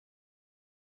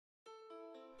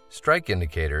Strike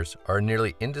indicators are a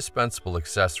nearly indispensable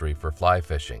accessory for fly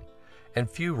fishing, and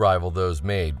few rival those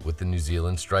made with the New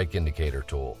Zealand strike indicator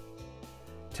tool.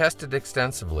 Tested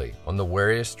extensively on the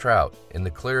wariest trout in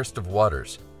the clearest of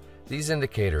waters, these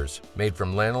indicators, made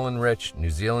from lanolin-rich New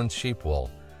Zealand sheep wool,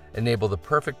 enable the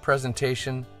perfect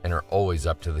presentation and are always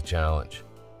up to the challenge.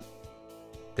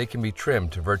 They can be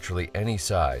trimmed to virtually any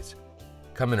size,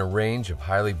 come in a range of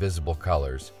highly visible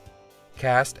colors,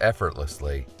 cast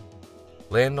effortlessly,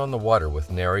 land on the water with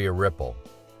nary a ripple,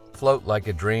 float like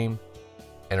a dream,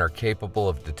 and are capable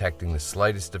of detecting the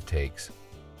slightest of takes.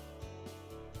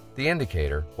 The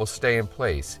indicator will stay in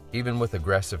place even with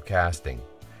aggressive casting,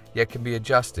 yet can be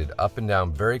adjusted up and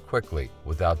down very quickly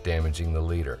without damaging the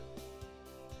leader.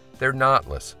 They're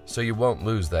knotless, so you won't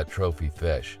lose that trophy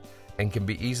fish, and can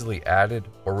be easily added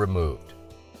or removed.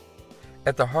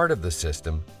 At the heart of the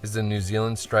system is the New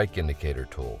Zealand strike indicator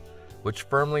tool, which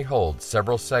firmly holds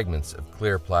several segments of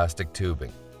clear plastic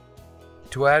tubing.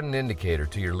 To add an indicator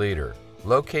to your leader,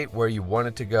 locate where you want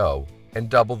it to go and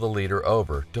double the leader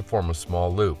over to form a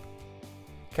small loop.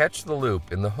 Catch the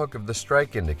loop in the hook of the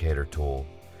strike indicator tool,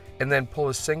 and then pull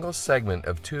a single segment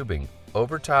of tubing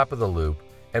over top of the loop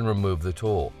and remove the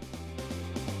tool.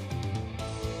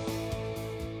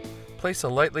 Place a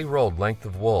lightly rolled length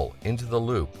of wool into the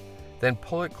loop, then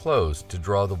pull it closed to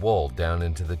draw the wool down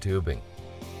into the tubing.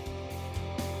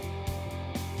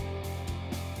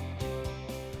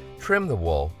 Trim the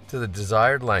wool to the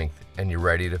desired length and you're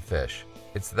ready to fish.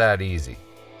 It's that easy.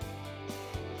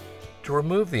 To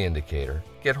remove the indicator,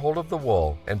 get hold of the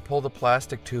wool and pull the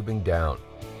plastic tubing down.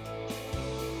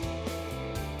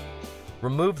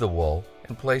 Remove the wool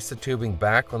and place the tubing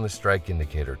back on the strike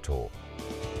indicator tool.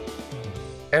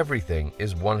 Everything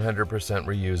is 100%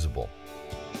 reusable.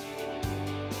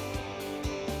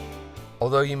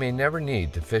 Although you may never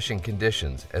need to fish in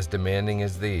conditions as demanding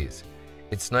as these,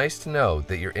 it's nice to know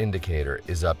that your indicator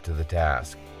is up to the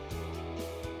task.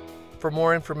 For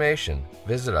more information,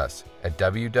 visit us at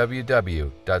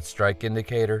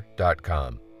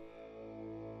www.strikeindicator.com.